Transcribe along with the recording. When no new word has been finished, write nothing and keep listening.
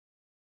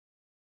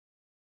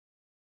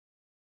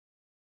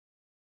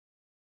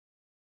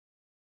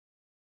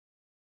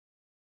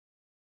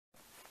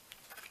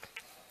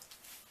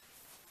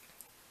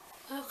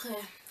Okay,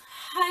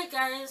 hi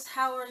guys,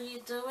 how are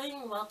you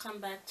doing? Welcome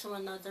back to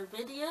another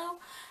video.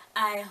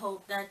 I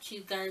hope that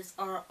you guys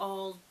are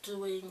all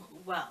doing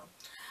well.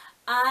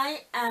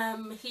 I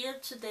am here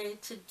today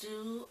to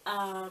do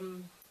a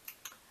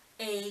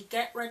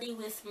get ready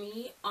with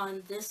me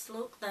on this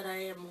look that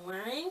I am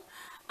wearing.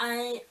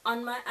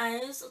 On my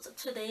eyes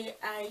today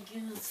I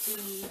use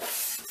the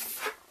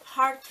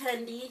Hard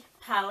Candy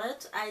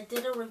palette. I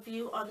did a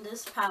review on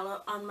this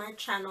palette on my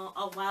channel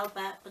a while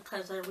back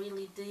because I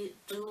really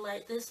do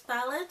like this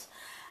palette.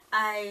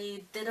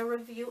 I did a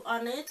review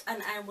on it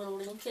and I will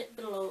link it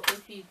below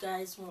if you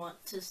guys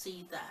want to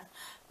see that.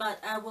 But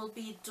I will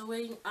be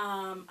doing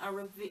a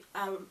review,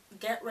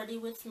 get ready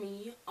with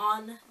me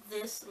on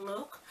this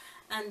look,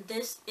 and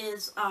this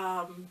is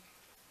a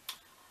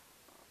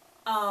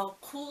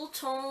cool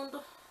toned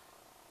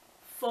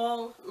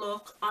fall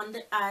look on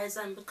the eyes,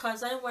 and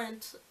because I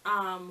went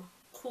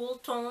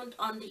cool toned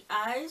on the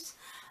eyes,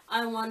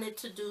 I wanted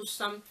to do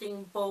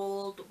something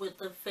bold with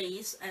the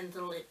face and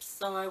the lips,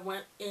 so I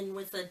went in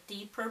with a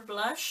deeper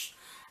blush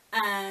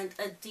and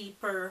a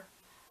deeper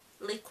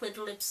liquid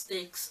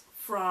lipsticks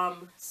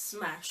from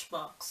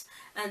Smashbox.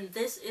 And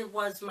it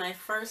was my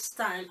first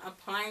time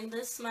applying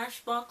this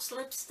Smashbox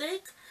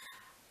lipstick,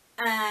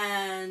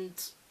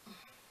 and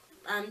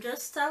I'm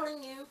just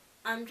telling you,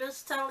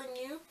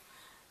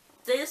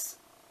 this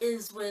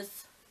is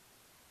with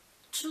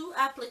 2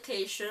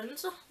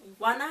 applications.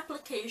 One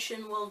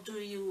application will do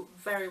you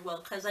very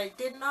well because I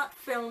did not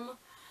film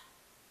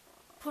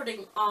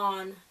putting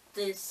on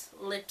this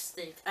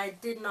lipstick. I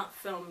did not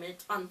film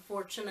it,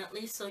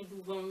 unfortunately, so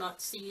you will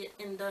not see it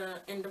in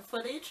the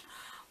footage.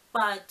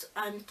 But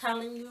I'm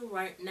telling you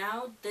right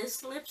now,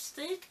 this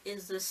lipstick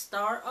is the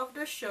star of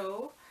the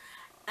show,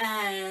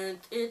 and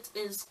it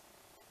is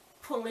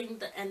pulling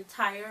the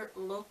entire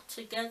look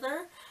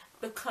together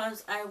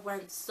because I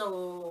went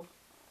so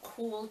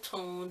cool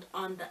toned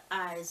on the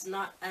eyes,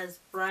 not as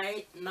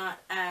bright, not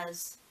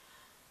as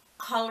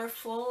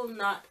colorful,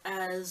 not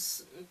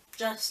as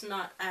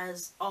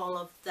all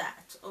of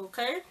that.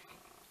 Okay,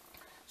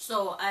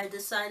 so I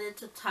decided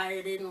to tie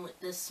it in with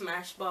this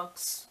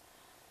Smashbox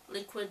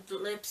liquid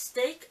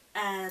lipstick,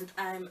 and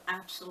I'm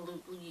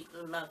absolutely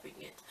loving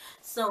it.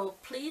 So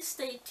please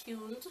stay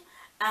tuned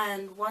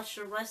and watch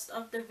the rest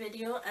of the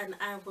video, and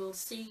I will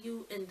see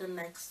you in the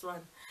next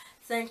one.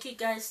 Thank you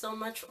guys so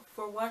much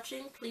for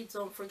watching. Please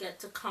don't forget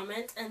to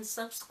comment and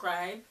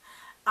subscribe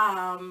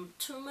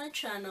to my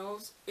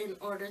channels in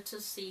order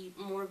to see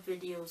more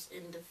videos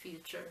in the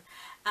future.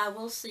 I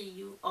will see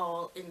you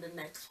all in the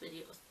next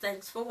video.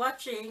 Thanks for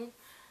watching.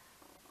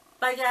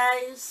 Bye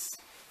guys.